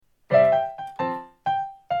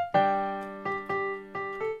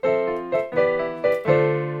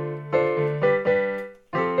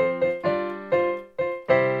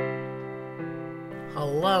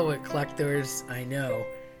collectors, I know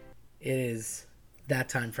it is that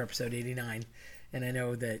time for episode 89, and I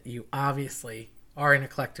know that you obviously are in a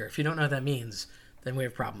collector. If you don't know what that means, then we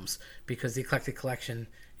have problems, because the Eclectic Collection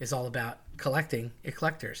is all about collecting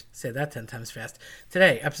collectors. Say that 10 times fast.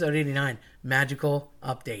 Today, episode 89, magical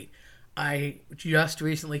update. I just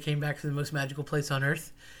recently came back to the most magical place on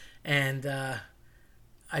earth, and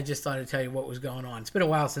I just thought I'd tell you what was going on. It's been a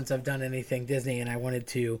while since I've done anything Disney, and I wanted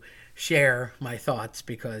to share my thoughts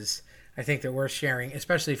because I think they're worth sharing,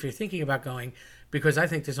 especially if you're thinking about going, because I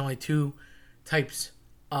think there's only two types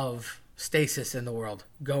of stasis in the world: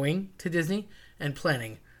 going to Disney and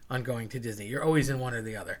planning on going to Disney. You're always in one or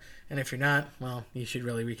the other. And if you're not, well, you should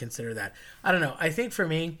really reconsider that. I don't know. I think for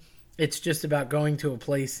me, it's just about going to a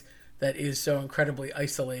place that is so incredibly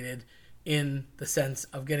isolated in the sense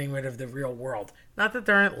of getting rid of the real world. Not that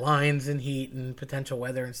there aren't lines and heat and potential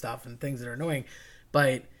weather and stuff and things that are annoying,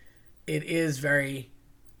 but it is very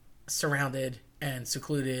surrounded and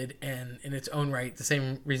secluded and in its own right, the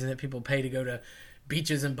same reason that people pay to go to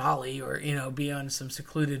beaches in Bali or, you know, be on some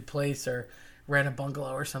secluded place or rent a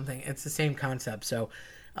bungalow or something. It's the same concept. So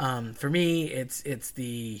for me, it's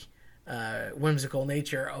the whimsical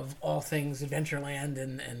nature of all things Adventureland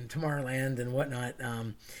and Tomorrowland and whatnot,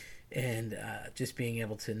 and just being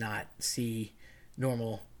able to not see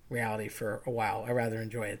normal reality for a while. I rather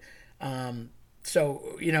enjoy it.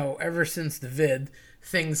 So, you know, ever since the vid,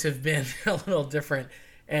 things have been a little different,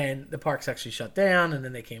 and the parks actually shut down, and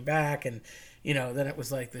then they came back, and, you know, then it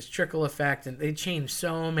was like this trickle effect, and they changed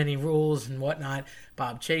so many rules and whatnot.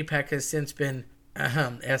 Bob Chapek has since been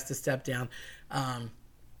asked to step down.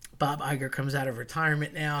 Bob Iger comes out of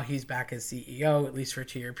retirement now. He's back as CEO, at least for a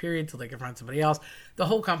 2-year period, till they can find somebody else. The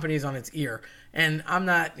whole company's on its ear. And I'm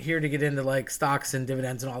not here to get into like stocks and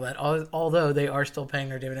dividends and all that, although they are still paying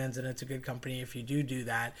their dividends, and it's a good company if you do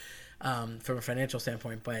that from a financial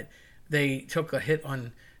standpoint. But they took a hit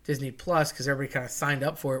on Disney Plus because everybody kind of signed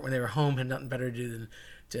up for it when they were home, had nothing better to do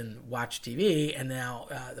than watch TV. And now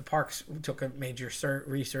the parks took a major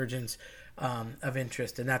resurgence of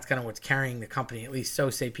interest, and that's kind of what's carrying the company, at least so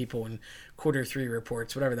say people in Q3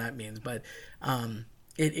 reports, whatever that means. But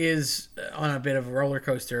it is on a bit of a roller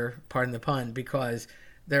coaster, pardon the pun, because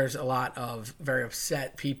there's a lot of very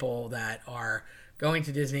upset people that are going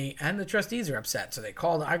to Disney, and the trustees are upset. So they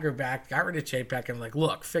called Iger back, got rid of Chapek, and like,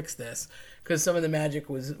 look, fix this, because some of the magic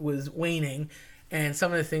was waning, and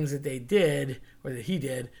some of the things that they did, or that he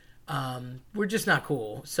did, were just not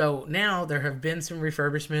cool. So now there have been some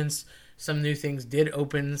refurbishments. Some new things did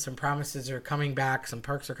open. Some promises are coming back. Some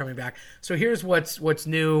parks are coming back. So here's what's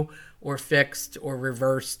new or fixed or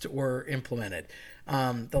reversed or implemented.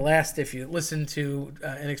 If you listen to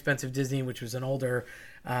Inexpensive Disney, which was an older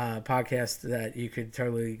podcast that you could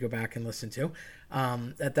totally go back and listen to,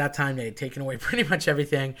 at that time they had taken away pretty much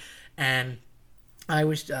everything, and I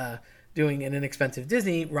was doing an Inexpensive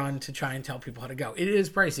Disney run to try and tell people how to go. It is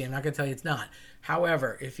pricey. I'm not going to tell you it's not.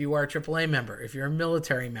 However, if you are a AAA member, if you're a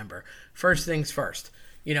military member, first things first,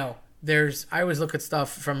 you know, I always look at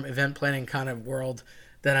stuff from event planning kind of world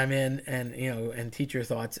that I'm in, and, you know, and teacher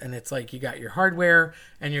thoughts. And it's like, you got your hardware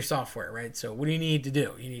and your software, right? So what do you need to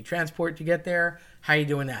do? You need transport to get there. How are you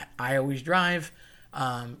doing that? I always drive.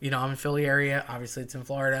 You know, I'm in Philly area. Obviously it's in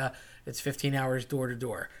Florida. It's 15 hours door to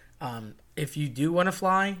door. If you do want to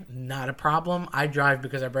fly, not a problem. I drive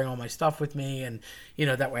because I bring all my stuff with me, and, you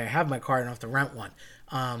know, that way I have my car and I don't have to rent one.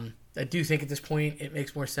 I do think at this point it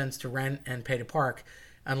makes more sense to rent and pay to park,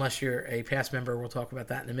 unless you're a pass member. We'll talk about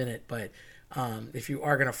that in a minute. But if you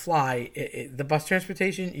are going to fly, the bus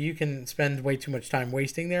transportation, you can spend way too much time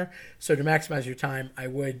wasting there. So to maximize your time, I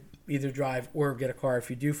would either drive or get a car if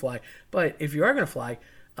you do fly. But if you are going to fly,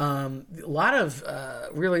 a lot of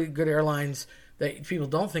really good airlines that people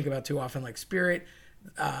don't think about too often, like Spirit.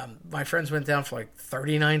 My friends went down for like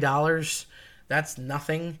 $39. That's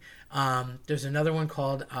nothing. There's another one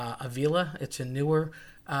called Avila. It's a newer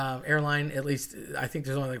airline. At least I think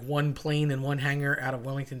there's only like one plane and one hangar out of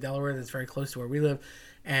Wilmington, Delaware, that's very close to where we live.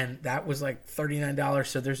 And that was like $39.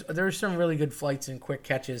 So there's some really good flights and quick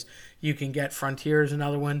catches. You can get Frontier is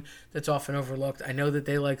another one that's often overlooked. I know that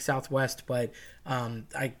they like Southwest, but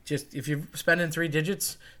if you're spending 3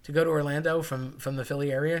 digits to go to Orlando from the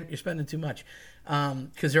Philly area, you're spending too much,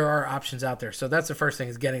 because there are options out there. So that's the first thing,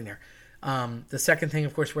 is getting there. The second thing,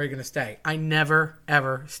 of course, where you're going to stay. I never,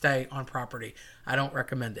 ever stay on property. I don't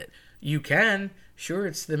recommend it. You can. Sure,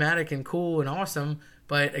 it's thematic and cool and awesome,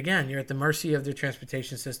 but again, you're at the mercy of their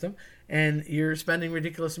transportation system, and you're spending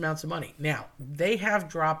ridiculous amounts of money. Now, they have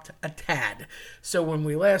dropped a tad. So when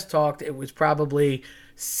we last talked, it was probably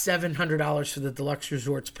 $700 for the deluxe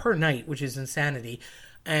resorts per night, which is insanity.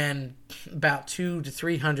 and about $200 to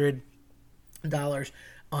 $300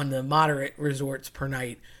 on the moderate resorts per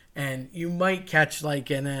night. And you might catch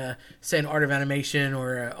like in say an Art of Animation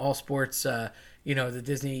or All Sports, the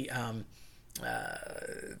Disney,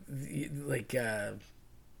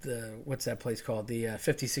 the what's that place called? The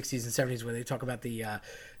 50s, 60s, and 70s where they talk about the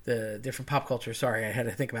different pop culture. Sorry, I had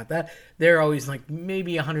to think about that. They're always like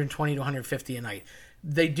maybe 120 to 150 a night.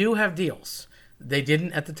 They do have deals. They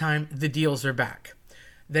didn't at the time. The deals are back.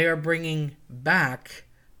 They are bringing back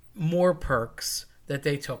more perks that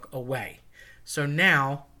they took away. So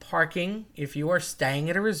now parking, if you are staying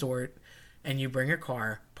at a resort and you bring a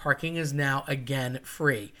car, parking is now again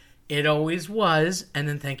free. It always was, and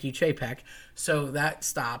then thank you, Chapek. So that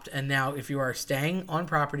stopped, and now if you are staying on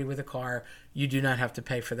property with a car, you do not have to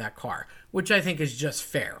pay for that car, which I think is just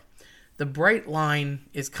fair. The Bright Line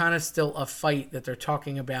is kind of still a fight that they're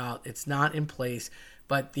talking about. It's not in place,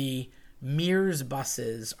 but the Mears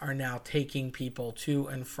buses are now taking people to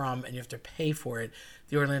and from, and you have to pay for it,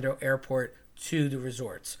 the Orlando airport to the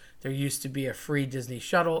resorts. There used to be a free Disney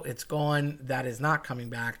shuttle. It's gone. That is not coming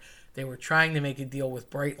back. They were trying to make a deal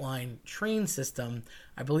with Brightline train system.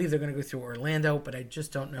 I believe they're going to go through Orlando, but I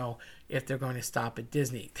just don't know if they're going to stop at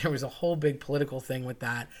Disney. There was a whole big political thing with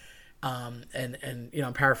that. And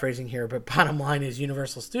I'm paraphrasing here, but bottom line is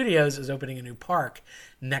Universal Studios is opening a new park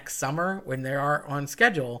next summer when they are on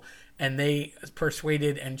schedule, and they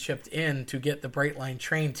persuaded and chipped in to get the Brightline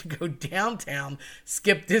train to go downtown,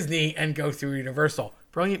 skip Disney, and go through Universal.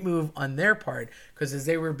 Brilliant move on their part, because as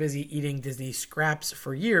they were busy eating Disney scraps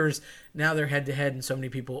for years, now they're head-to-head, and so many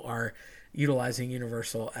people are utilizing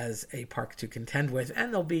Universal as a park to contend with,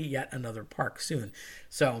 and there'll be yet another park soon.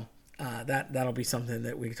 So that'll be something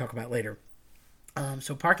that we can talk about later.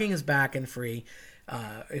 So parking is back and free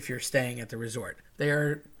if you're staying at the resort. They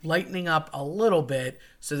are lightening up a little bit,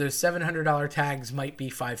 so those $700 tags might be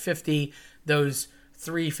 $550. Those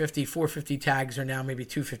 $350, $450 tags are now maybe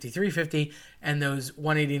 $250, $350, and those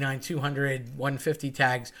 $189, $200, $150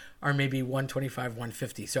 tags are maybe $125,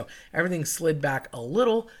 $150. So everything slid back a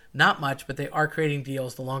little, not much, but they are creating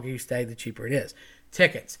deals. The longer you stay, the cheaper it is.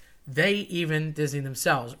 Tickets. Disney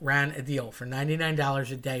themselves ran a deal for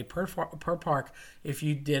 $99 a day per park if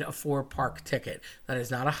you did a 4-park ticket. That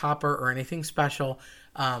is not a hopper or anything special,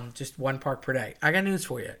 just 1 park per day. I got news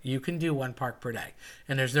for you. You can do 1 park per day,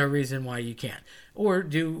 and there's no reason why you can't. Or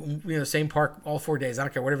do same park all 4 days. I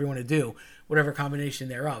don't care, whatever you want to do, whatever combination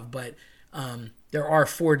thereof. But there are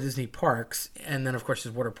 4 Disney parks, and then of course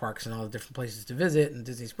there's water parks and all the different places to visit and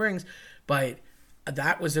Disney Springs. But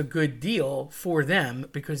that was a good deal for them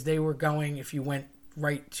because they were going, if you went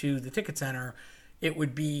right to the ticket center, it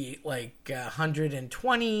would be like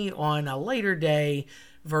 120 on a later day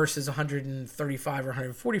versus 135 or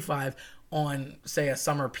 145 on, say, a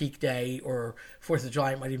summer peak day, or 4th of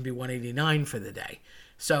July, it might even be 189 for the day.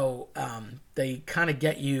 So they kind of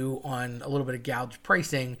get you on a little bit of gouge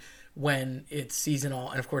pricing when it's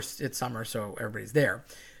seasonal, and of course it's summer, so everybody's there.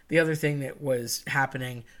 The other thing that was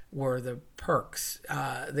happening were the perks.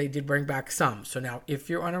 They did bring back some. So now if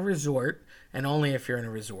you're on a resort, and only if you're in a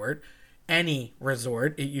resort, any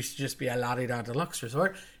resort, it used to just be a La-Di-Da Deluxe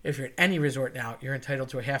resort. If you're at any resort now, you're entitled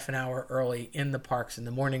to a half an hour early in the parks in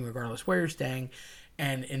the morning, regardless where you're staying.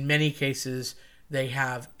 And in many cases, they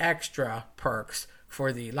have extra perks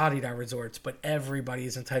for the La-Di-Da resorts, but everybody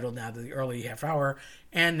is entitled now to the early half hour,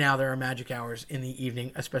 and now there are magic hours in the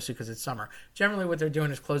evening, especially because it's summer. Generally, what they're doing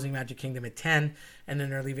is closing Magic Kingdom at 10, and then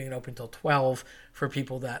they're leaving it open till 12 for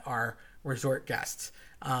people that are resort guests.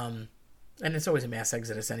 And it's always a mass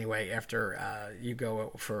exodus anyway after you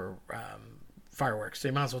go for fireworks, so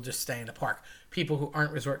you might as well just stay in the park. People who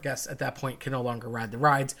aren't resort guests at that point can no longer ride the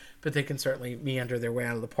rides, but they can certainly meander their way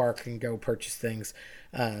out of the park and go purchase things,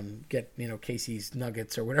 get Casey's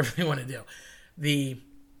Nuggets or whatever they want to do. The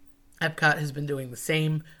Epcot has been doing the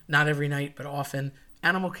same, not every night, but often.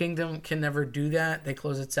 Animal Kingdom can never do that. They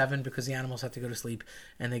close at 7 because the animals have to go to sleep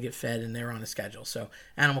and they get fed and they're on a schedule. So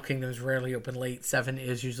Animal Kingdom is rarely open late. 7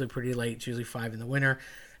 is usually pretty late. It's usually 5 in the winter.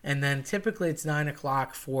 And then typically it's 9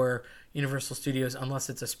 o'clock for Universal Studios unless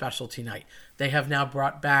it's a specialty night. They have now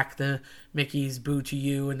brought back the Mickey's Boo to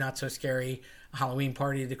You and Not So Scary Halloween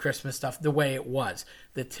Party, the Christmas stuff, the way it was.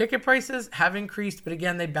 The ticket prices have increased, but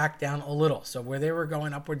again, they backed down a little. So where they were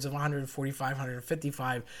going upwards of $145,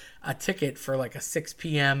 $155 a ticket for like a 6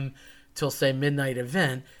 p.m. till, say, midnight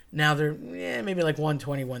event, now they're maybe like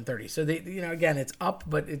 $120, $130. So they, again, it's up,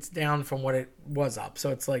 but it's down from what it was up. So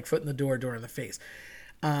it's like foot in the door, door in the face.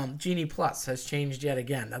 Genie Plus has changed yet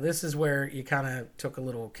again. Now this is where you kind of took a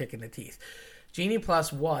little kick in the teeth. Genie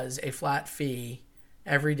Plus was a flat fee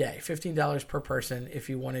every day, $15 per person if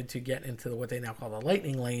you wanted to get into what they now call the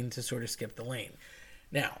lightning lane to sort of skip the lane.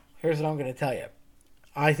 Now, here's what I'm going to tell you.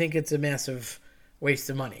 I think it's a massive waste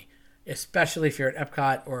of money, especially if you're at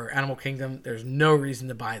Epcot or Animal Kingdom. There's no reason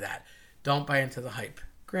to buy that. Don't buy into the hype.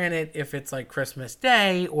 Granted, if it's like Christmas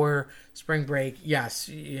Day or spring break, yes,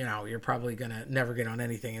 you're probably going to never get on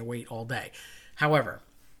anything and wait all day. However,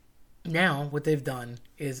 now what they've done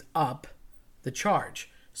is up the charge.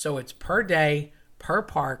 So it's per day, per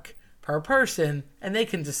park, per person, and they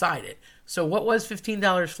can decide it. So what was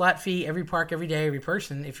 $15 flat fee every park, every day, every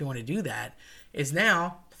person, if you want to do that, is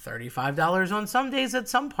now $35 on some days at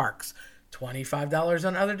some parks, $25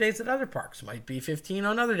 on other days at other parks, might be $15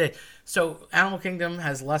 on other days. So Animal Kingdom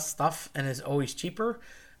has less stuff and is always cheaper.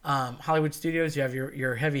 Hollywood Studios, you have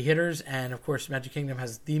your heavy hitters, and of course Magic Kingdom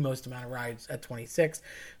has the most amount of rides at 26,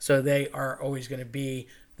 so they are always going to be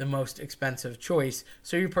the most expensive choice.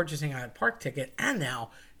 So you're purchasing a park ticket, and now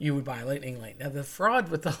you would buy a Lightning Lane. Now the fraud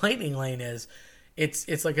with the Lightning Lane is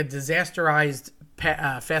it's like a disasterized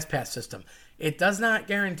fast pass system. It does not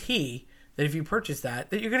guarantee that if you purchase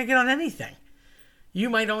that you're going to get on anything. You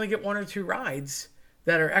might only get one or two rides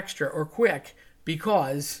that are extra or quick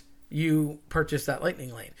because you purchase that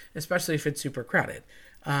Lightning Lane, especially if it's super crowded.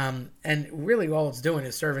 And really all it's doing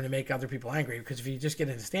is serving to make other people angry, because if you just get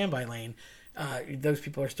in a standby lane, those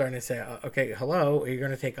people are starting to say, okay, hello, are you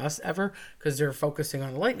going to take us ever? Because they're focusing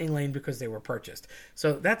on the Lightning Lane because they were purchased.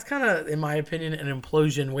 So that's kind of, in my opinion, an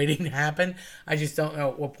implosion waiting to happen. I just don't know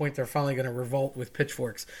at what point they're finally going to revolt with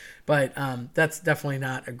pitchforks. But that's definitely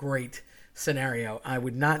not a great scenario. I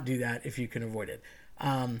would not do that if you can avoid it.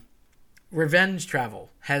 Revenge travel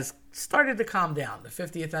has started to calm down. The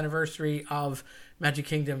 50th anniversary of Magic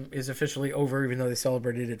Kingdom is officially over, even though they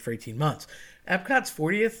celebrated it for 18 months. Epcot's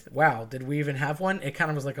 40th, wow, did we even have one? It kind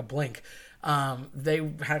of was like a blink. They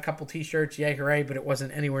had a couple t-shirts, yay, hooray, but it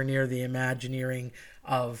wasn't anywhere near the Imagineering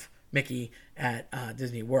of Mickey at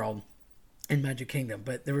Disney World in Magic Kingdom.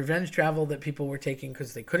 But the revenge travel that people were taking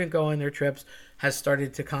because they couldn't go on their trips has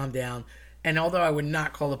started to calm down. And although I would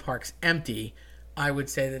not call the parks empty, I would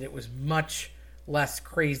say that it was much less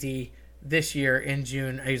crazy this year in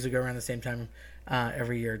June. I usually go around the same time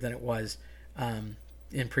every year than it was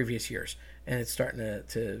in previous years. And it's starting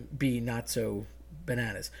to be not so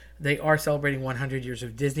bananas. They are celebrating 100 years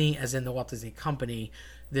of Disney, as in the Walt Disney Company,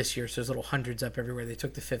 this year. So there's little hundreds up everywhere. They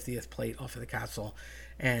took the 50th plate off of the castle,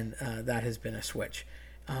 and that has been a switch.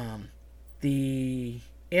 The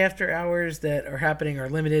after hours that are happening are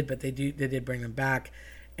limited, but they did bring them back.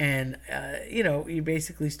 And, you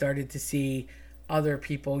basically started to see other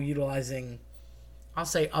people utilizing, I'll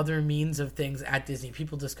say, other means of things at Disney.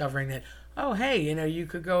 People discovering that, oh, hey, you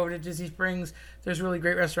could go to Disney Springs. There's really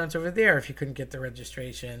great restaurants over there if you couldn't get the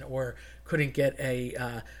registration or couldn't get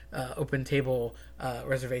a open table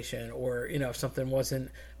reservation, or, if something wasn't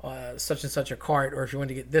such and such a cart, or if you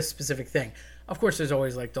wanted to get this specific thing. Of course, there's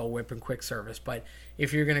always like Dole Whip and quick service, but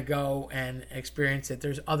if you're going to go and experience it,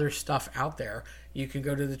 there's other stuff out there. You can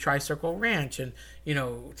go to the Tri-Circle Ranch and,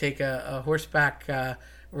 take a horseback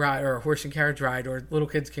ride or a horse and carriage ride, or little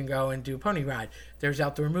kids can go and do a pony ride. There's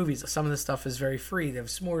outdoor movies. Some of the stuff is very free. They have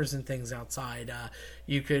s'mores and things outside.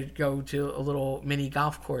 You could go to a little mini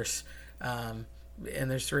golf course, and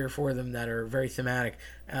there's 3 or 4 of them that are very thematic.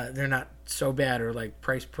 They're not so bad, or like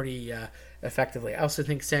priced pretty effectively. I also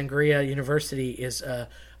think Sangria University is a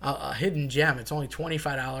hidden gem. It's only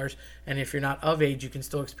 $25, and if you're not of age, you can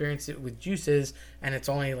still experience it with juices, and it's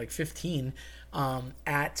only like $15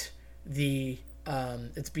 at the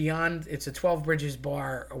it's a 12 Bridges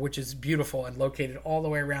bar, which is beautiful and located all the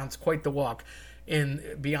way around. It's quite the walk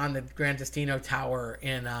beyond the Grand Destino Tower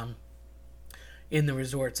in the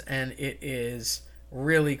resorts, and it is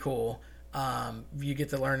really cool. You get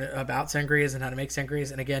to learn about sangrias and how to make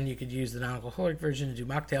sangrias, and again, you could use the non-alcoholic version to do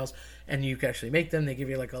mocktails, and you can actually make them. They give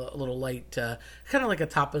you like a little light, kind of like a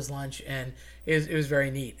tapas lunch, and it was very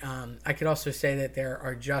neat. I could also say that there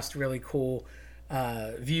are just really cool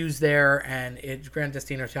views there, and Grand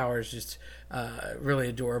Destino Tower is just really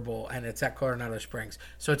adorable, and it's at Coronado Springs,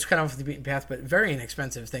 so it's kind of off the beaten path, but very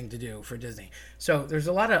inexpensive thing to do for Disney. So there's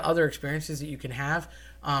a lot of other experiences that you can have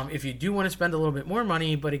if you do want to spend a little bit more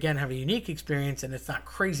money, but again, have a unique experience, and it's not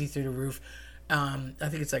crazy through the roof. I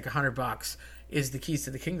think it's like $100 is the Keys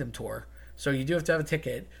to the Kingdom tour. So you do have to have a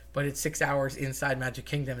ticket, but it's 6 hours inside Magic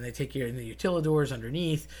Kingdom, and they take you in the utilidors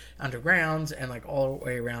underneath, undergrounds, and like all the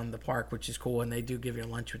way around the park, which is cool. And they do give you a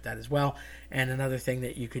lunch with that as well. And another thing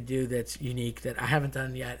that you could do that's unique that I haven't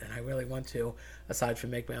done yet, and I really want to, aside from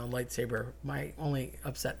make my own lightsaber, my only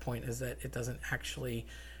upset point is that it doesn't actually,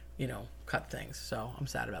 cut things. So I'm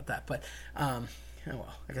sad about that. But Oh,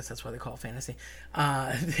 well, I guess that's why they call it fantasy.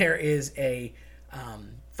 There is a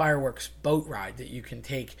fireworks boat ride that you can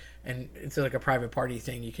take, and it's like a private party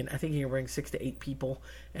thing. I think you can bring 6 to 8 people,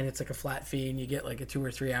 and it's like a flat fee, and you get like a 2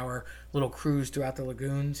 or 3 hour little cruise throughout the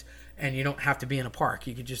lagoons, and you don't have to be in a park.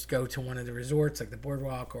 You could just go to one of the resorts, like the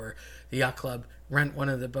Boardwalk or the Yacht Club, rent one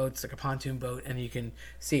of the boats, like a pontoon boat, and you can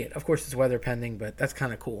see it. Of course, it's weather pending, but that's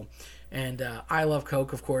kind of cool. And I love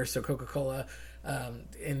Coke, of course, so Coca-Cola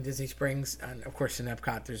in Disney Springs, and of course in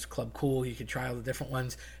Epcot there's Club Cool. You could try all the different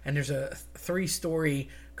ones, and there's a 3-story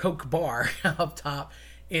Coke bar up top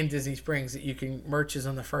in Disney Springs that you can merch is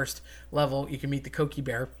on the first level. You can meet the Cokie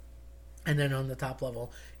Bear, and then on the top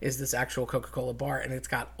level is this actual Coca-Cola bar, and it's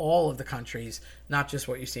got all of the countries, not just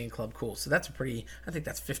what you see in Club Cool. So that's I think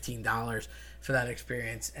that's $15 for that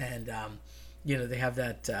experience. And they have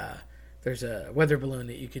that there's a weather balloon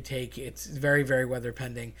that you could take. It's very, very weather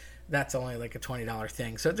pending. That's only like a $20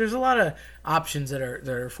 thing. So there's a lot of options that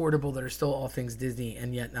are affordable, that are still all things Disney,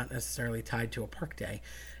 and yet not necessarily tied to a park day.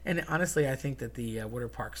 And honestly, I think that the water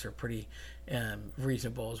parks are pretty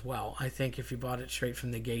reasonable as well. I think if you bought it straight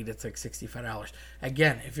from the gate, it's like $65.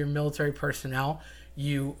 Again, if you're military personnel,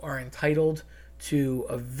 you are entitled to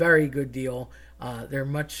a very good deal. They're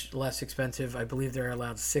much less expensive. I believe they're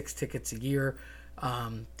allowed 6 tickets a year.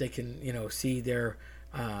 They can, see their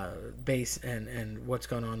base and what's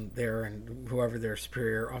going on there, and whoever their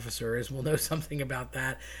superior officer is will know something about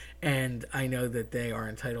that. And I know that they are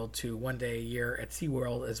entitled to 1 day a year at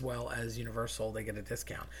SeaWorld as well as Universal. They get a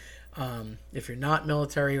discount. If you're not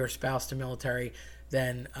military or spouse to military,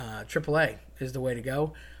 then AAA is the way to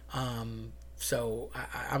go. So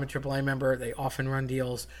I'm a AAA member. They often run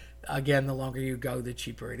deals. Again, the longer you go, the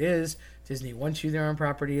cheaper it is. Disney wants you there on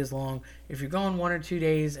property as long. If you're going 1 or 2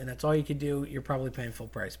 days and that's all you can do, you're probably paying full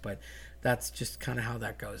price. But that's just kind of how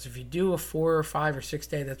that goes. If you do a 4 or 5 or 6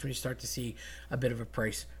 day, that's when you start to see a bit of a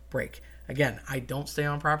price break. Again, I don't stay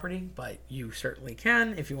on property, but you certainly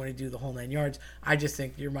can if you want to do the whole 9 yards. I just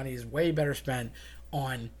think your money is way better spent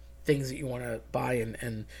on things that you want to buy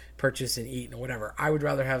and purchase and eat and whatever. I would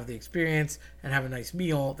rather have the experience and have a nice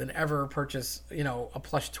meal than ever purchase, a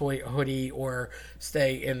plush toy, a hoodie, or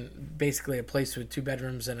stay in basically a place with 2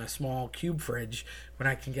 bedrooms and a small cube fridge when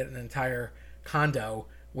I can get an entire condo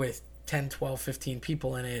with 10, 12, 15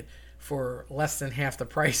 people in it for less than half the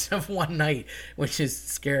price of one night, which is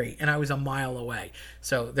scary. And I was a mile away.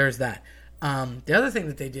 So there's that. The other thing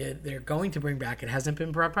that they did, they're going to bring back, it hasn't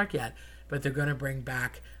been brought back yet, but they're going to bring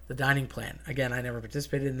back the dining plan. Again, I never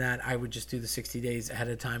participated in that. I would just do the 60 days ahead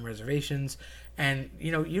of time reservations and,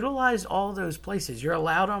 utilize all those places. You're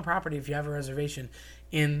allowed on property if you have a reservation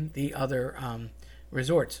in the other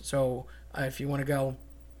resorts. So if you want to go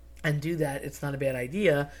and do that, it's not a bad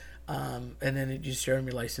idea. And then you just show them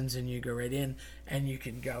your license and you go right in, and you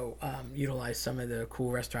can go utilize some of the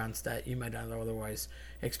cool restaurants that you might not otherwise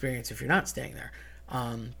experience if you're not staying there.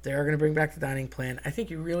 They are going to bring back the dining plan. I think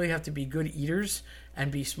you really have to be good eaters and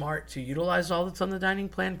be smart to utilize all that's on the dining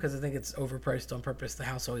plan, because I think it's overpriced on purpose. The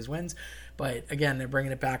house always wins. But again, they're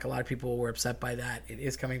bringing it back. A lot of people were upset by that. It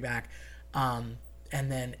is coming back. And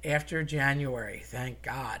then after January, thank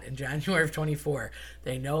God, in January of 24,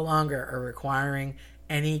 they no longer are requiring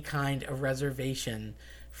any kind of reservation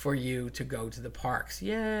for you to go to the parks.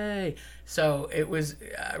 Yay! So it was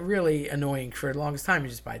really annoying for the longest time. You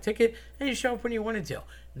just buy a ticket and you show up when you wanted to.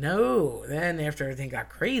 No, then after everything got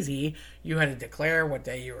crazy, you had to declare what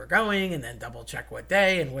day you were going and then double check what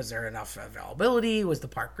day, and was there enough availability? Was the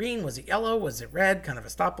park green? Was it yellow? Was it red? Kind of a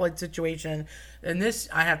stoplight situation. And this,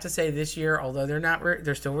 I have to say, this year, although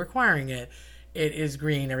they're still requiring it, it is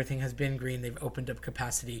green. Everything has been green. They've opened up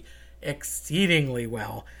capacity exceedingly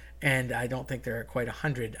well. And I don't think they're at quite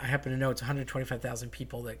 100. I happen to know it's 125,000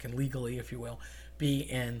 people that can legally, if you will, be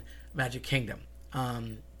in Magic Kingdom.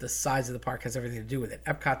 The size of the park has everything to do with it.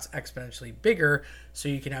 Epcot's exponentially bigger, so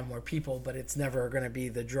you can have more people, but it's never going to be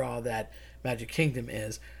the draw that Magic Kingdom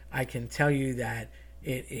is. I can tell you that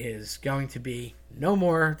it is going to be no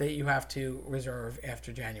more that you have to reserve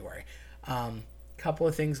after January. Couple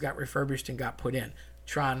of things got refurbished and got put in.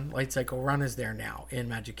 Tron Light Cycle Run is there now in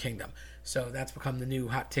Magic Kingdom. So that's become the new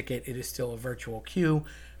hot ticket. It is still a virtual queue,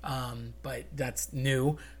 but that's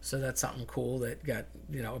new. So that's something cool that got,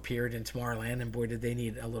 appeared in Tomorrowland, and boy, did they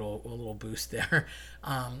need a little boost there.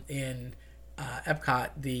 In Epcot,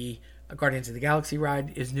 the Guardians of the Galaxy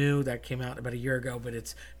ride is new. That came out about a year ago, but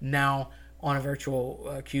it's now on a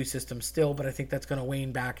virtual queue system still, but I think that's going to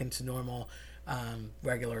wane back into normal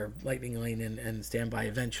regular Lightning Lane and standby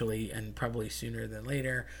eventually, and probably sooner than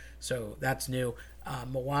later. So that's new.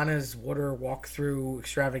 Moana's water walkthrough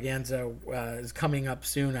extravaganza is coming up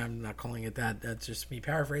soon. I'm not calling it that. That's just me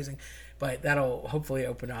paraphrasing. But that'll hopefully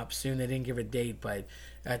open up soon. They didn't give a date, but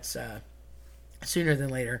that's sooner than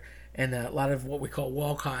later. And a lot of what we call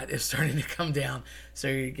Walcott is starting to come down. So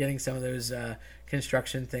you're getting some of those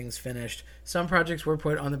construction things finished. Some projects were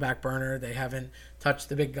put on the back burner. They haven't touched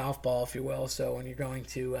the big golf ball, if you will. So when you're going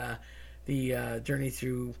to the journey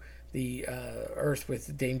through the Earth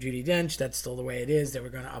with Dame Judi Dench, that's still the way it is. They were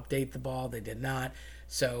going to update the ball. They did not.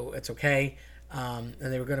 So it's okay. And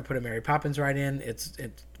they were going to put a Mary Poppins ride in. It's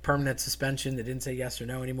permanent suspension. They didn't say yes or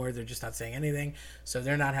no anymore. They're just not saying anything. So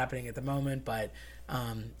they're not happening at the moment, but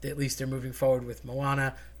at least they're moving forward with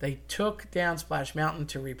Moana. They took down Splash Mountain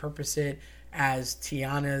to repurpose it as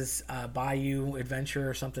Tiana's Bayou Adventure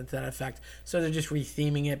or something to that effect. So they're just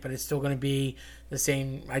retheming it, but it's still going to be the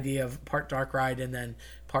same idea of part dark ride and then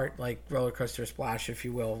part like roller coaster splash, if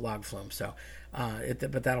you will, log flume. So,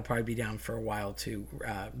 but that'll probably be down for a while to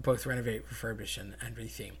both renovate, refurbish, and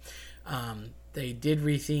retheme. They did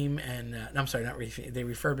retheme and I'm sorry, not retheme. They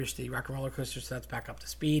refurbished the Rock and Roller Coaster, so that's back up to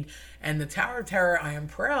speed. And the Tower of Terror, I am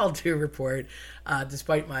proud to report,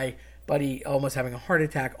 despite my buddy almost having a heart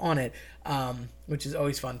attack on it, which is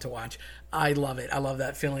always fun to watch. I love it. I love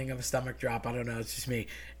that feeling of a stomach drop. I don't know, it's just me.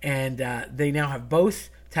 And they now have both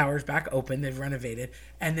towers back open. They've renovated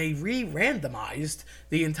and they re-randomized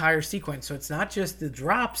the entire sequence. So it's not just the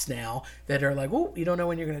drops now that are like, oh, you don't know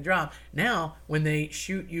when you're going to drop. Now, when they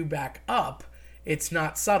shoot you back up, it's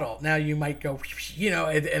not subtle. Now you might go,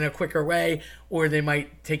 in a quicker way, or they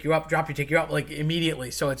might take you up, drop you, take you up like immediately.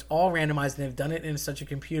 So it's all randomized, and they've done it in such a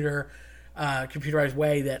computerized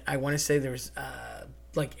way that I want to say there's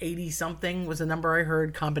like 80 something was the number I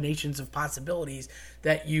heard, combinations of possibilities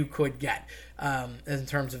that you could get in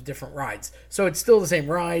terms of different rides. So it's still the same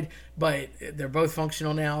ride, but they're both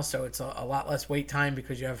functional now. So it's a lot less wait time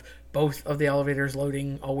because you have both of the elevators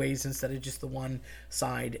loading always instead of just the one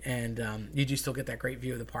side. And you do still get that great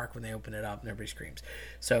view of the park when they open it up and everybody screams.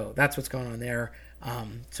 So that's what's going on there.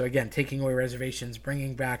 So again, taking away reservations,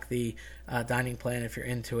 bringing back the dining plan if you're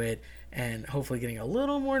into it, and hopefully getting a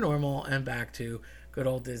little more normal and back to good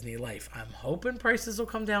old Disney life. I'm hoping prices will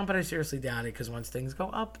come down, but I seriously doubt it because once things go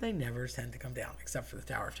up, they never tend to come down, except for the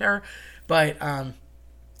Tower of Terror. But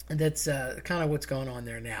that's kind of what's going on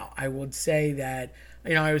there now. I would say that,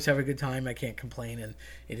 I always have a good time. I can't complain, and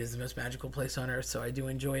it is the most magical place on earth, so I do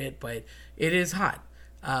enjoy it, but it is hot.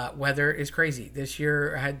 Weather is crazy. This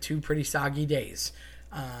year I had 2 pretty soggy days.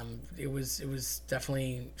 It was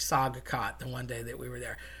definitely sog-caught the one day that we were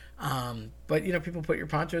there. But people put your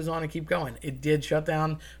ponchos on and keep going. It did shut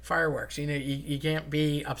down fireworks. You can't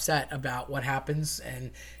be upset about what happens,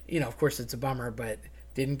 and of course it's a bummer, but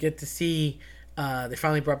didn't get to see. They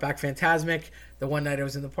finally brought back Fantasmic. The one night I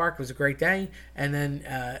was in the park was a great day, and then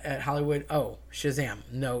at Hollywood, Shazam!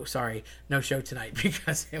 No show tonight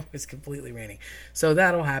because it was completely raining. So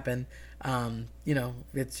that'll happen.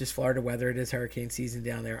 It's just Florida weather. It is hurricane season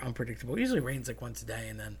down there, unpredictable. It usually rains like once a day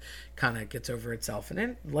and then kind of gets over itself and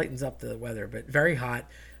then lightens up the weather, but very hot,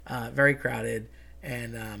 very crowded,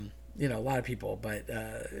 and a lot of people, but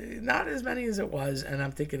not as many as it was. And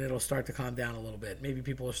I'm thinking it'll start to calm down a little bit. Maybe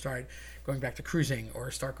people will start going back to cruising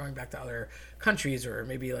or start going back to other countries, or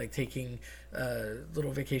maybe like taking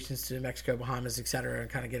little vacations to Mexico, Bahamas, etc., and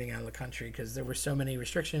kind of getting out of the country because there were so many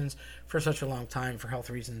restrictions for such a long time for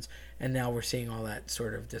health reasons. And now we're seeing all that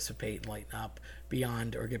sort of dissipate and lighten up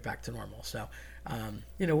beyond or get back to normal. So,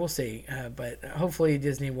 we'll see. But hopefully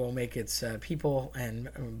Disney will make its people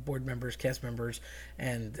and board members, cast members,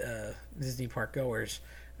 and Disney park goers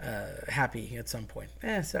happy at some point.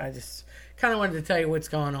 So I just kind of wanted to tell you what's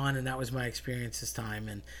going on, and that was my experience this time.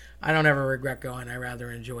 And I don't ever regret going. I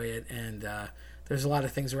rather enjoy it, and there's a lot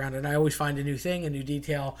of things around it. And I always find a new thing, a new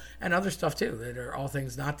detail, and other stuff too that are all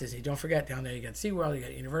things not Disney. Don't forget, down there you got SeaWorld, you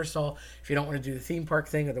got Universal. If you don't want to do the theme park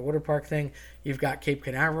thing or the water park thing, you've got Cape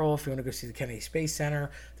Canaveral. If you want to go see the Kennedy Space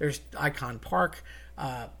Center, there's Icon Park.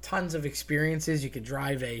 Tons of experiences. You could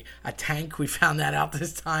drive a tank. We found that out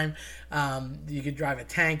this time. You could drive a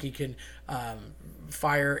tank. You can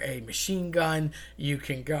fire a machine gun. You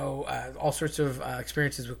can go all sorts of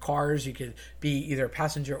experiences with cars. You could be either a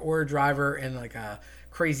passenger or a driver in like a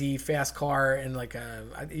crazy fast car, and like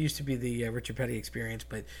it used to be the Richard Petty experience,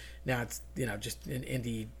 but now it's just an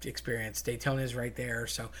indie experience. Daytona's right there,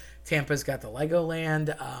 so Tampa's got the Legoland.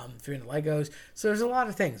 If you're into Legos, so there's a lot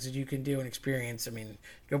of things that you can do and experience. I mean,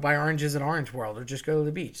 go buy oranges at Orange World, or just go to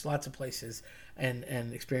the beach. Lots of places and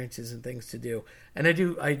experiences and things to do. And I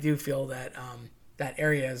do feel that that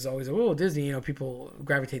area is always Disney. People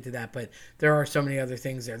gravitate to that, but there are so many other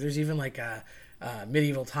things there. There's even like a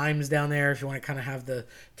medieval times down there if you want to kind of have the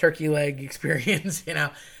turkey leg experience,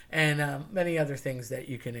 and many other things that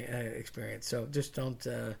you can experience. So just don't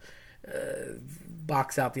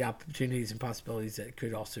box out the opportunities and possibilities that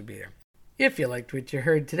could also be there. If you liked what you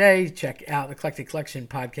heard today, check out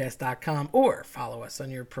eclecticcollectionpodcast.com or follow us on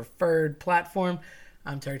your preferred platform.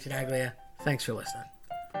 I'm Terry Tenaglia. Thanks for listening.